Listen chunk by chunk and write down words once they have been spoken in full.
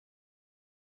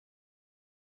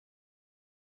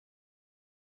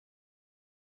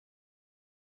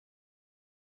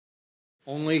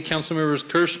Only council members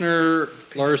Kirschner,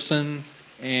 Larson,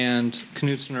 and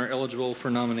Knutson are eligible for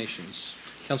nominations.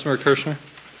 Councilmember Kirschner?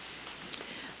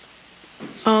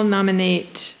 I'll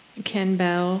nominate Ken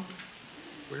Bell.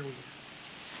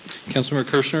 Councilmember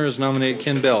Kirschner has nominated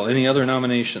Ken Bell. Any other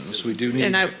nominations? We do need.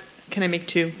 And can I make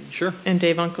two? Sure. And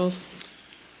Dave Uncles.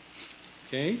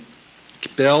 Okay.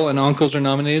 Bell and Uncles are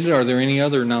nominated. Are there any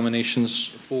other nominations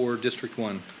for District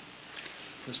 1?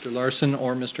 Mr. Larson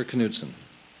or Mr. Knutson?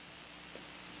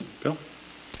 Bill?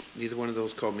 Neither one of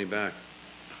those called me back.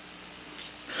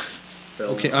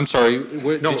 Okay, I'm sorry.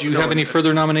 Did you have any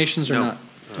further nominations or No. not?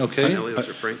 Okay. Melious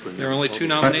or Franklin. There are only two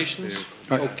nominations?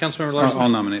 Oh, Councilmember Larson? I'll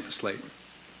nominate the slate.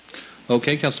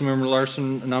 Okay, Councilmember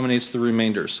Larson nominates the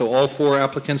remainder. So all four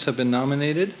applicants have been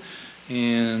nominated,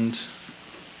 and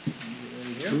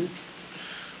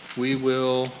we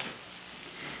will,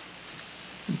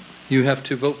 you have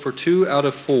to vote for 2 out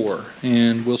of 4,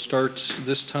 and we'll start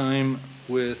this time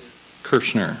with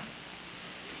Kirschner.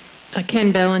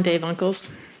 Ken Bell and Dave Uncles.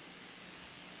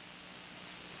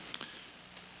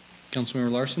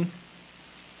 Councilmember Larson?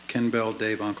 Ken Bell,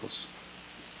 Dave Uncles.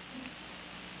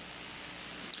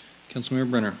 Councilmember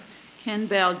Brenner? Ken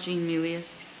Bell, Jean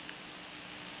Melious.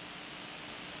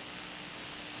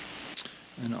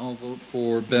 And I'll vote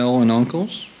for Bell and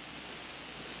Uncles.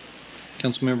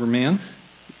 Councilmember Mann?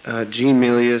 Jean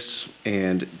Melious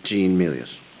and Jean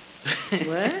Melious.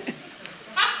 What?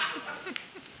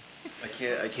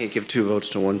 I can't give 2 votes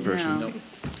to one person. No.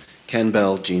 Ken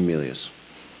Bell, Jean Melious.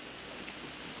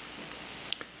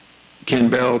 Ken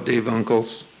Bell, Dave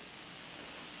Uncles.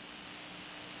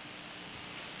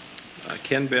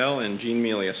 Ken Bell and Jean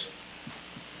Melious.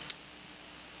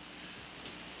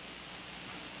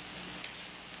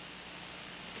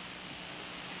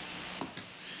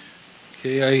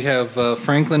 Okay, I have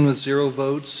Franklin with 0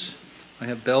 votes. I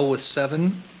have Bell with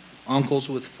 7, Uncles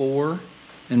with 4,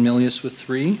 and Melious with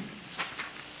 3.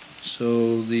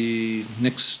 So the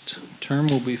next term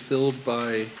will be filled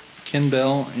by Ken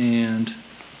Bell and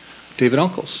David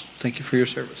Uncles. Thank you for your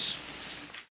service.